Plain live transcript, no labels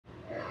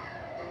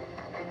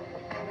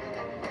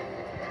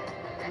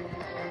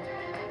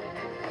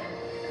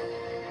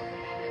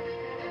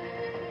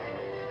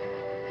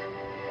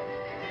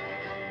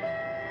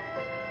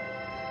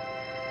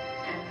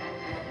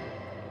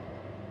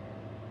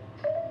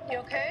You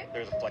okay?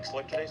 There's a flex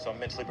alert today, so I'm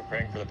mentally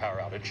preparing for the power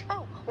outage.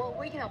 Oh, well,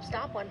 we can help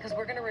stop one because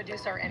we're going to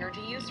reduce our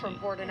energy use from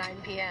 4 to 9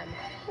 p.m.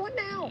 What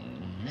now?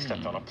 I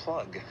stepped on a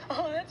plug.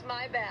 Oh, that's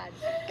my bad.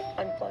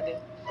 Unplug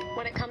it.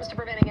 When it comes to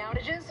preventing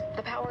outages,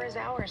 the power is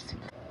ours.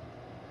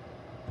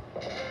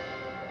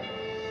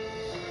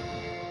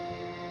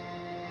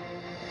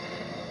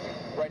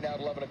 Right now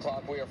at 11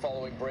 o'clock, we are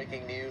following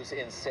breaking news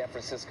in San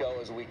Francisco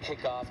as we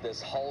kick off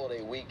this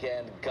holiday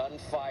weekend.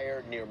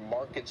 Gunfire near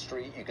Market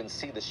Street. You can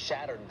see the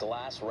shattered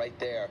glass right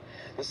there.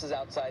 This is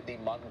outside the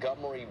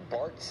Montgomery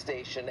BART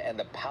station and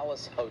the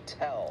Palace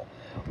Hotel.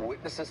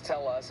 Witnesses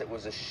tell us it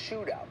was a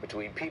shootout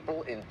between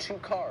people in two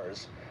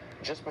cars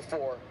just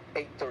before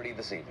 8:30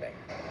 this evening.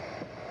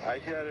 I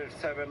hear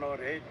 7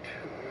 or 8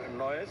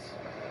 noise.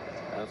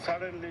 And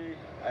suddenly,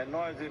 a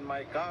noise in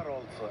my car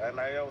also, and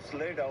I was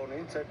laid down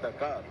inside the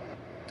car.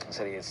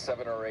 Said he had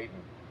 7 or 8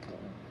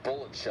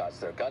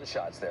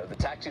 gunshots there. The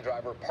taxi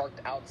driver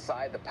parked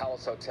outside the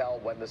Palace Hotel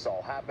when this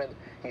all happened.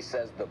 He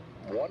says the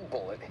one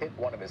bullet hit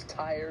one of his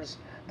tires.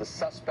 The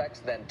suspects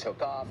then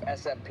took off.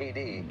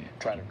 SMPD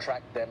trying to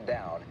track them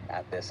down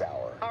at this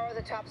hour. Our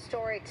the top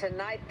story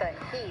tonight, the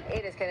heat.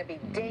 It is going to be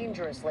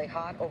dangerously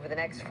hot over the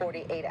next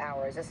 48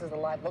 hours. This is a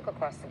live look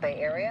across the Bay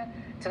Area.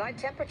 Tonight,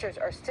 temperatures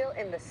are still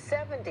in the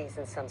 70s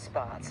in some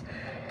spots.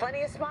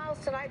 Plenty of smiles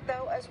tonight,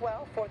 though, as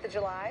well. 4th of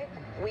July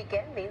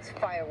weekend means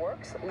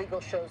fireworks,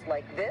 legal shows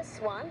like this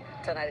one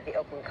tonight at the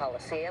Oakland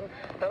Coliseum,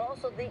 but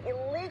also the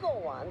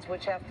illegal ones,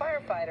 which have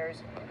firefighters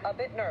a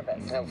bit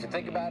nervous. Now, if you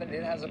think about it,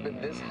 it hasn't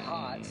been this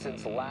hot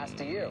since last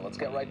year. Let's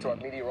get right to our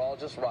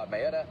meteorologist, Rob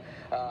Mayetta,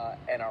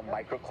 and our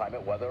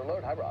microclimate weather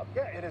alert. Hi, Rob.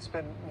 Yeah, it has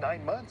been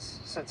 9 months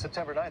since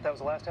September 9th. That was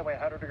the last time we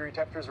had 100-degree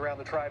temperatures around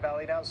the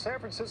Tri-Valley. Now, San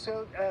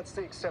Francisco, that's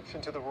the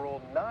exception to the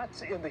rule, not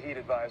in the heat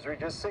advisory,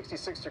 just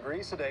 66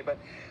 degrees today. But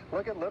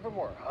look at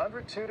Livermore,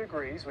 102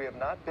 degrees. We have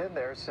not been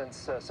there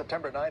since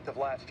September 9th of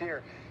last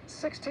year.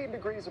 16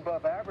 degrees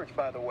above average,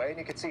 by the way. And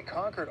you can see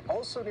Concord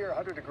also near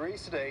 100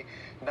 degrees today.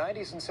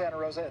 90s in Santa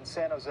Rosa and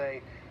San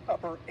Jose,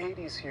 upper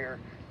 80s here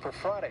for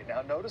Friday.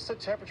 Now, notice the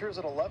temperatures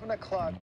at 11 o'clock.